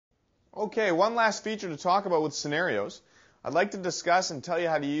Okay, one last feature to talk about with scenarios. I'd like to discuss and tell you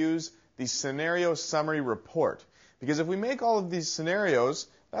how to use the scenario summary report. Because if we make all of these scenarios,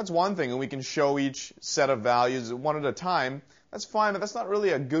 that's one thing, and we can show each set of values one at a time. That's fine, but that's not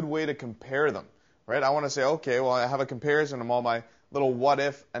really a good way to compare them, right? I want to say, okay, well, I have a comparison of all my little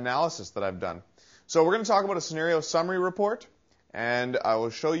what-if analysis that I've done. So we're going to talk about a scenario summary report, and I will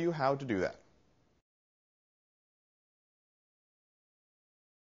show you how to do that.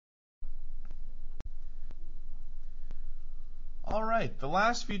 All right, the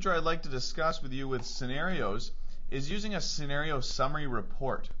last feature I'd like to discuss with you with scenarios is using a scenario summary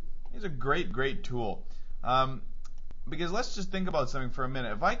report. It's a great tool. Because let's just think about something for a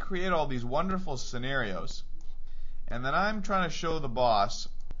minute. If I create all these wonderful scenarios, and then I'm trying to show the boss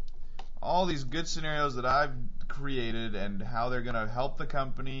all these good scenarios that I've created and how they're going to help the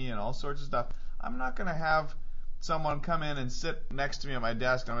company and all sorts of stuff, I'm not going to have someone come in and sit next to me at my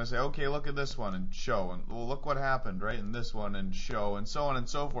desk and I'm going to say, okay, look at this one and show, and well, look what happened, right, and this one and show, and so on and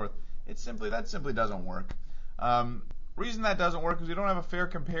so forth. That simply doesn't work. Reason that doesn't work is we don't have a fair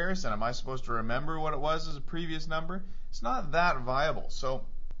comparison. Am I supposed to remember what it was as a previous number? It's not that viable. So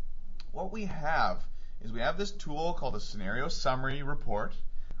what we have is we have this tool called a scenario summary report,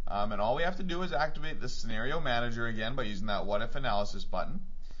 and all we have to do is activate the scenario manager again by using that what if analysis button.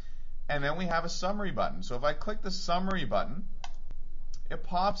 And then we have a summary button. So if I click the summary button, it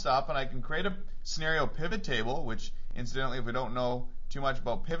pops up and I can create a scenario pivot table, which incidentally, if we don't know too much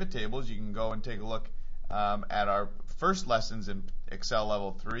about pivot tables, you can go and take a look at our first lessons in Excel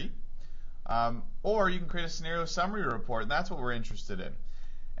Level 3. Or you can create a scenario summary report, and that's what we're interested in.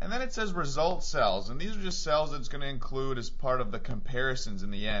 And then it says result cells, and these are just cells that it's going to include as part of the comparisons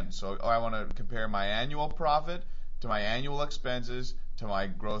in the end. So I want to compare my annual profit to my annual expenses to my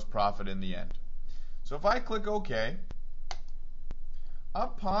gross profit in the end. So if I click OK,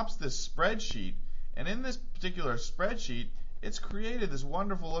 up pops this spreadsheet, and in this particular spreadsheet, it's created this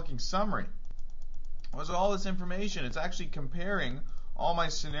wonderful looking summary. What's all this information? It's actually comparing all my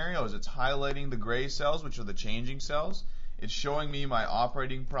scenarios. It's highlighting the gray cells, which are the changing cells. It's showing me my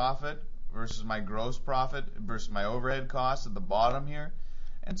operating profit versus my gross profit versus my overhead costs at the bottom here.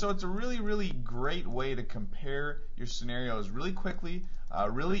 And so it's a really great way to compare your scenarios really quickly,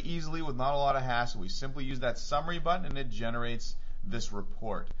 really easily with not a lot of hassle. We simply use that summary button and it generates this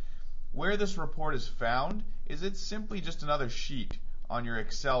report. Where this report is found is it's simply just another sheet on your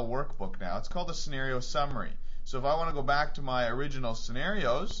Excel workbook now. It's called a scenario summary. So if I want to go back to my original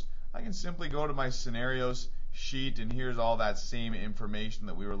scenarios, I can simply go to my scenarios sheet, and here's all that same information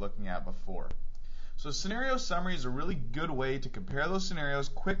that we were looking at before. So scenario summary is a really good way to compare those scenarios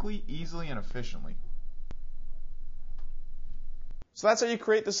quickly, easily, and efficiently. So that's how you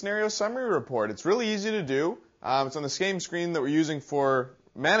create the scenario summary report. It's really easy to do. It's on the same screen that we're using for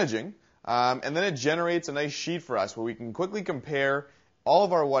managing. And then it generates a nice sheet for us where we can quickly compare all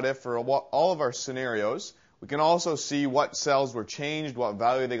of our what if or all of our scenarios. We can also see what cells were changed, what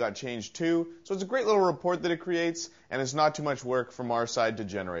value they got changed to. So it's a great little report that it creates, and it's not too much work from our side to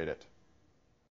generate it.